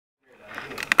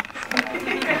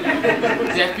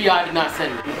The FBI did not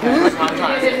send me. That's what I'm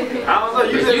trying to say. I don't know.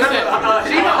 You said She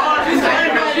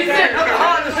said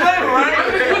hard disclaimer, right?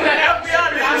 FBI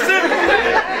didn't send me.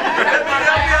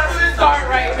 Start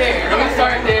right there. Let me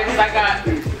start there because I got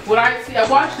what I see. I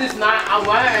watched this night.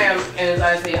 What I am, as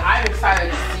I say, I'm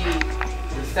excited to see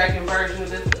the second version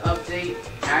of this update.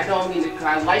 And I don't mean it because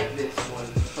I like this one,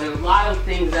 but a lot of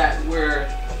things that where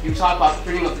you talk about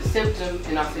bringing up the symptom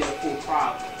and not saying the full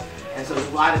problem. And so there's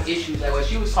a lot of issues like what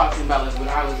she was talking about, like when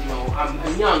I was,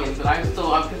 I'm young, but I'm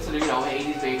considered, an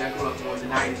 80s baby. I grew up in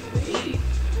the 90s and the 80s.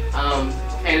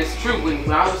 And it's true, when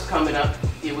I was coming up,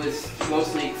 it was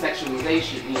mostly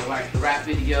sexualization, like the rap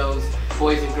videos,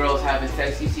 boys and girls having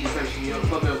sex. You see, especially,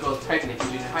 female girls pregnant in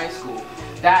junior high school.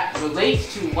 That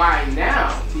relates to why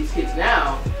now, these kids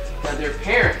now, their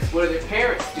parents, what are their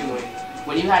parents doing?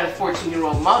 When you had a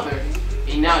 14-year-old mother,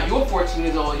 and now you're 14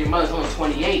 years old, your mother's only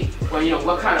 28, well,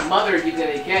 what kind of mother are you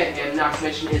going to get? And not to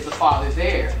mention, is the father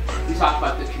there? We talk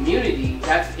about the community,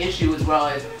 that's the issue as well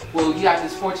as, well, you got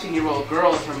this 14-year-old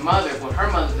girl, it's her mother, well, her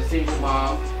mother's a single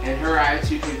mom, and her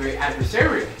attitude can be very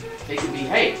adversarial. It can be,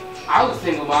 hey, I was a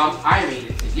single mom, I made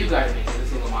it, so you gotta make it a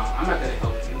single mom, I'm not gonna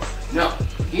help you. No,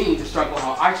 you need to struggle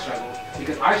how I struggle,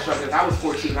 because I struggled, I was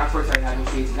 14 when I first started having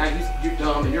kids, now you're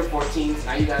dumb and you're 14, so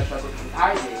now you gotta struggle because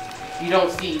I did. You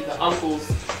don't see the uncles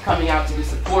coming out to be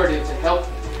supportive to help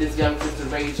this young sister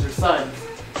raise her sons.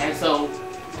 And so,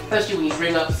 especially when you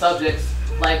bring up subjects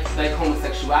like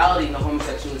homosexuality and the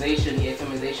homosexualization, the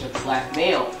effeminization of the black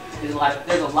male, there's a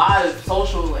lot of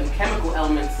social and chemical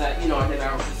elements that, I think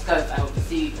I will discuss, I hope to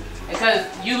see. Because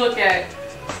you look at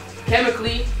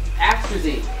chemically,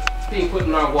 atrazine being put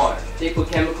in our water. They put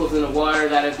chemicals in the water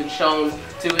that have been shown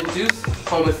to induce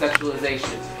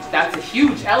homosexualization. That's a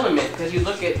huge element because you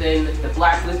look at then the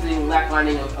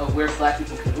blacklining of where black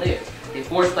people can live. They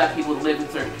force black people to live in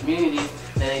certain communities,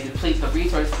 then they deplete the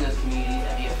resources in those communities,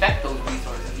 and they affect those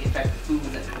resources, they affect the foods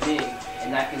that come in,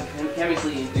 and that can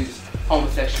chemically induce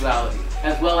homosexuality.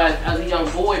 As well as a young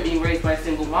boy being raised by a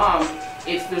single mom,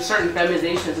 there's certain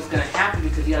feminizations that's going to happen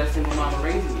because you got a single mom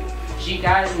raising you. She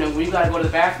got, when you got to go to the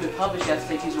bathroom in public, she has to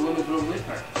take you to the women's room with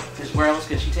her. Because where else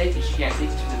can she take you? She can't take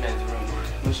you to the men's room.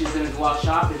 When she's going to go out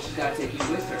shopping, she's got to take you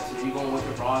with her. So you're going with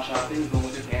her bra shopping, you're going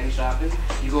with her panty shopping,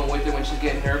 you're going with her when she's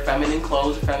getting her feminine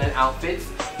clothes, her feminine outfits.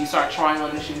 You start trying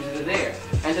on the shoes that are there.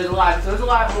 And there's a lot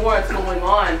more that's going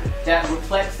on that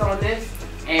reflects on this.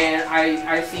 And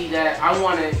I see that, I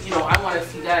want to see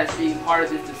that as being part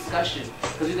of this discussion.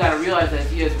 Because we got to realize that,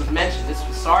 as was mentioned, this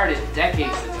was started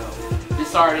decades ago. This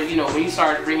started, when you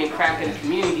start bringing crack in the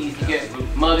communities, you get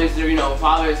mothers,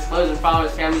 fathers and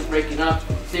fathers, families breaking up,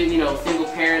 single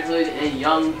parenthood and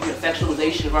young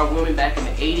sexualization of our women back in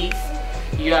the 80s.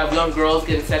 You have young girls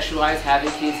getting sexualized,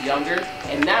 having kids younger,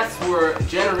 and that's where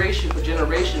generation for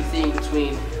generation seeing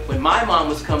between when my mom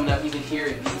was coming up, even here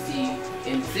in DC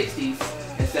in the 60s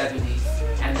and 70s,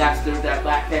 and that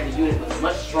black family unit was a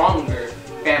much stronger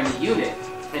family unit.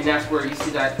 And that's where you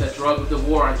see that the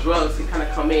war on drugs can kind of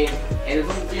come in, and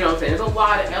there's a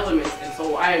lot of elements, and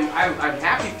so I'm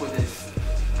happy for this.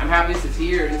 I'm happy this is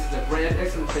here, and this is a brand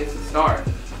excellent place to start.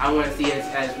 I want to see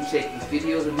as we take these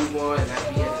videos and move on, and as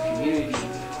we as a community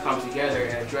come together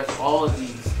and address all of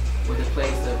these with a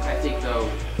place of, I think though,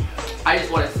 I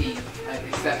just want to see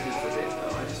acceptance of it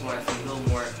though. I just want to see a little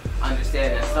more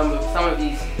understanding that some of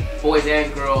these boys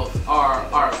and girls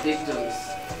are victims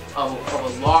of a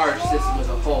large system as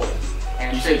a whole.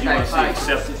 And you said you want to see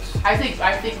acceptance? I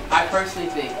personally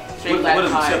think what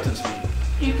does acceptance mean?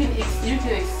 You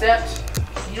can accept.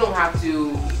 You don't have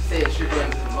to say that you're going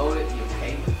to promote it. You're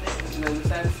okay with it, in a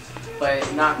sense,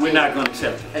 but not. We're not going to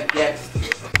accept it. Against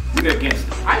it. We're against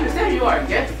it. I understand you are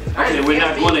against it. Okay, we're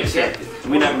not going to accept it.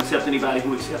 We're not going to accept anybody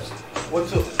who accepts it.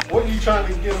 What are you trying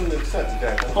to get them to accept,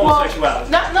 Jack? Homosexuality.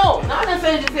 Not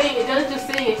necessarily just saying. It doesn't just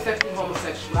saying accepting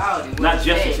homosexuality. Not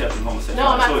just accepting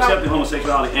homosexuality. So accepting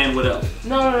homosexuality and what else?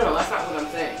 No. That's not what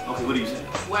I'm saying. Okay, what are you saying?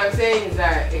 What I'm saying is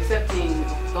that accepting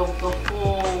the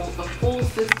full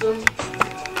system,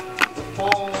 the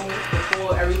full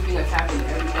everything that's happened to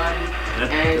everybody,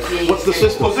 and seeing. What's the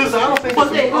system? I don't think.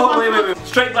 Wait.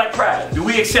 Straight black pride. Do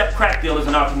we accept crack dealers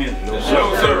in our community? No,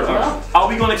 sir. Are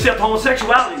we going to accept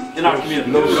homosexuality in our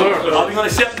community? No, sir. Are we going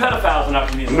to accept pedophiles in our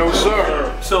community? No,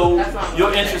 sir. So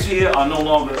your interests here are no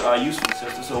longer useful,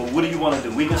 sister. So what do you want to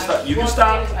do? We can stop. You can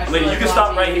stop. Lady, you can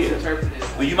stop right here.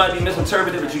 Well, you might be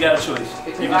misinterpreted, but you got a choice.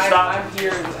 You can stop. I'm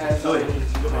here as Go ahead.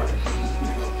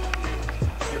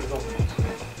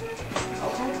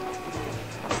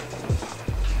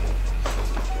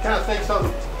 Can I say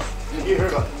something? You get her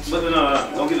up. But then,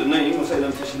 don't get the name. You gonna say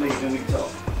nothing until she leaves, then we can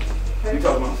talk. We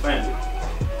talk about family.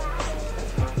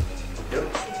 Yep.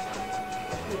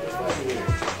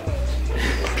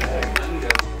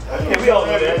 we all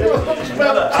know that.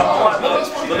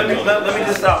 Let me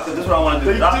just stop, because this is what I want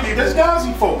to do. There's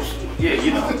Nazi folks. Yeah,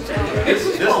 you know, this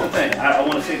is the thing. I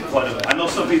want to say part of it. I know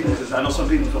some people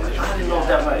go like, I didn't know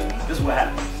that right. This is what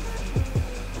happens.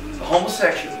 The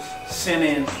homosexuals send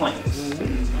in planes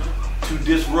to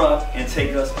disrupt and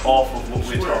take us off of what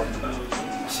we're talking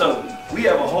about. So we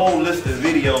have a whole list of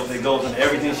videos that goes into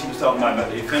everything she was talking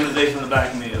about the feminization of the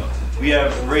black male. We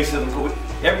have racism.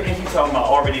 Everything she's talking about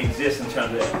already exists in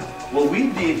terms of that. What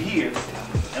we did here,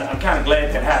 and I'm kind of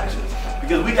glad that happened,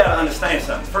 because we got to understand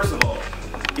something. First of all,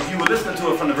 if you were listening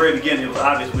to it from the very beginning, it was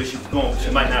obvious where she was going. She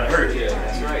might not have heard it. Yeah,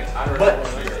 that's right. I heard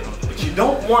But you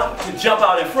don't want to jump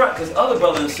out in front because other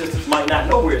brothers and sisters might not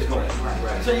know where it's going.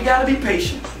 So you got to be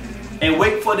patient and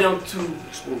wait for them to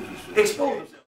expose.